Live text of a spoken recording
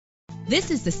This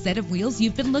is the set of wheels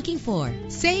you've been looking for.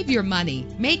 Save your money.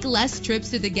 Make less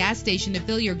trips to the gas station to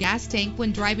fill your gas tank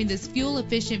when driving this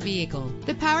fuel-efficient vehicle.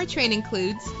 The powertrain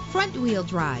includes front-wheel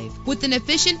drive with an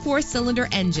efficient 4-cylinder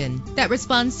engine that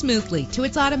responds smoothly to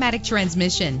its automatic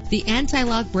transmission. The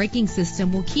anti-lock braking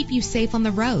system will keep you safe on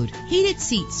the road. Heated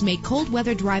seats make cold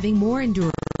weather driving more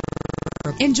endurable.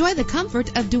 Enjoy the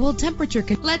comfort of dual temperature.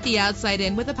 Let the outside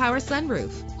in with a power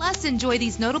sunroof. Plus, enjoy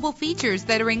these notable features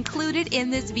that are included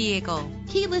in this vehicle: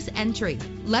 keyless entry,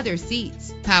 leather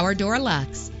seats, power door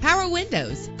locks, power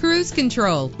windows, cruise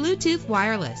control, Bluetooth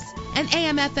wireless, an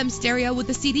AM/FM stereo with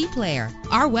a CD player.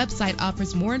 Our website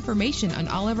offers more information on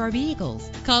all of our vehicles.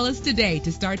 Call us today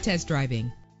to start test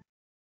driving.